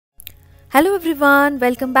Hello everyone,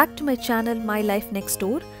 welcome back to my channel My Life Next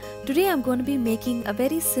Door. Today I'm going to be making a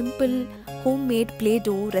very simple homemade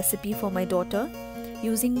play-doh recipe for my daughter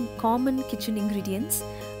using common kitchen ingredients.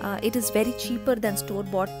 It is very cheaper than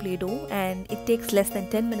store-bought play-doh and it takes less than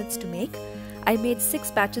 10 minutes to make. I made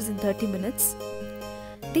 6 batches in 30 minutes.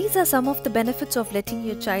 These are some of the benefits of letting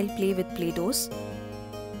your child play with play-dohs.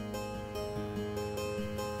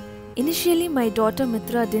 Initially my daughter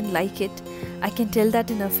Mitra didn't like it. I can tell that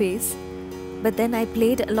in her face. But then I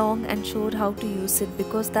played along and showed how to use it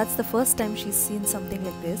because that's the first time she's seen something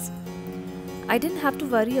like this. I didn't have to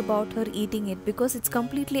worry about her eating it because it's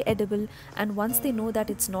completely edible, and once they know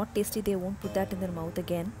that it's not tasty, they won't put that in their mouth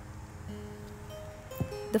again.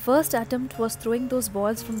 The first attempt was throwing those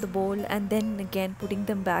balls from the bowl and then again putting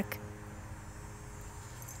them back.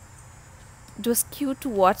 It was cute to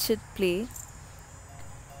watch it play.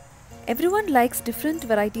 Everyone likes different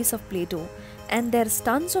varieties of Play-Doh, and there's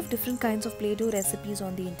tons of different kinds of Play-Doh recipes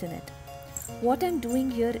on the internet. What I'm doing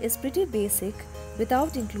here is pretty basic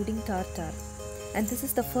without including tartar. And this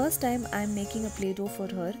is the first time I'm making a Play-Doh for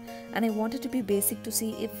her, and I wanted to be basic to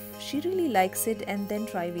see if she really likes it and then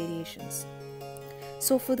try variations.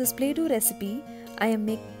 So for this Play-Doh recipe, I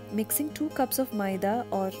am mixing 2 cups of maida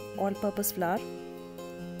or all-purpose flour,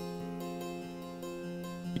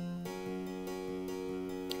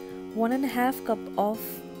 1.5 cup of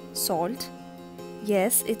salt.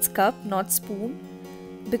 Yes, it's cup, not spoon,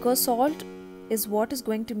 because salt is what is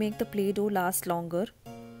going to make the Play-Doh last longer.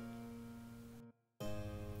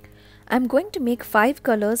 I'm going to make 5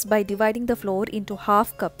 colors by dividing the flour into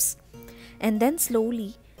half cups and then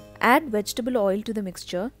slowly add vegetable oil to the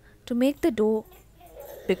mixture to make the dough,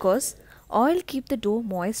 because oil keeps the dough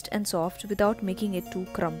moist and soft without making it too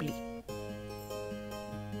crumbly.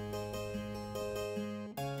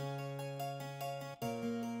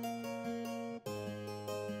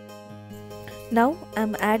 Now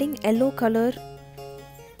I'm adding yellow color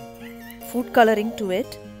food coloring to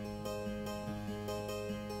it.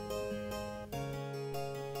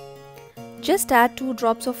 Just add 2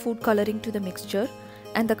 drops of food coloring to the mixture,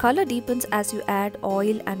 and the color deepens as you add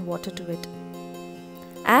oil and water to it.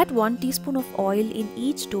 Add 1 teaspoon of oil in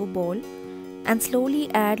each dough ball and slowly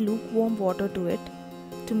add lukewarm water to it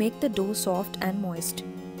to make the dough soft and moist.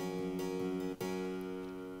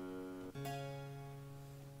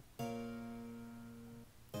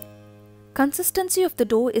 Consistency of the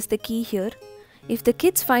dough is the key here. If the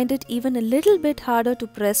kids find it even a little bit harder to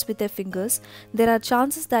press with their fingers, there are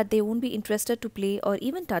chances that they won't be interested to play or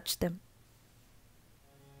even touch them.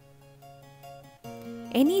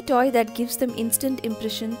 Any toy that gives them instant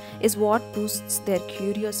impression is what boosts their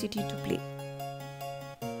curiosity to play.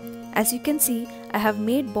 As you can see, I have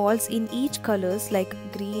made balls in each colors like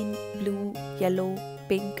green, blue, yellow,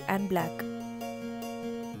 pink and black.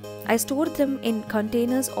 I store them in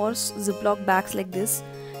containers or Ziploc bags like this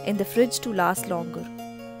in the fridge to last longer.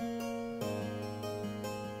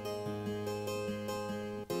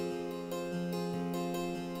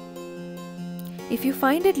 If you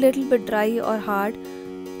find it little bit dry or hard,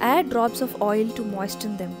 add drops of oil to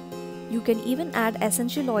moisten them. You can even add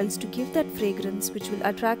essential oils to give that fragrance which will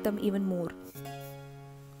attract them even more.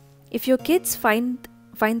 If your kids find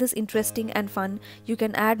this interesting and fun, you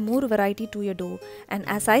can add more variety to your dough, and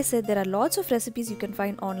as I said, there are lots of recipes you can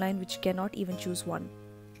find online which cannot even choose one.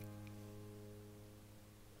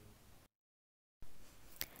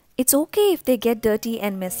 It's okay if they get dirty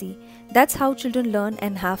and messy. That's how children learn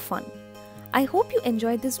and have fun. I hope you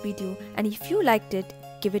enjoyed this video, and if you liked it,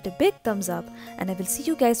 give it a big thumbs up, and I will see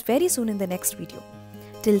you guys very soon in the next video.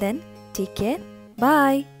 Till then, take care.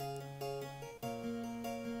 Bye.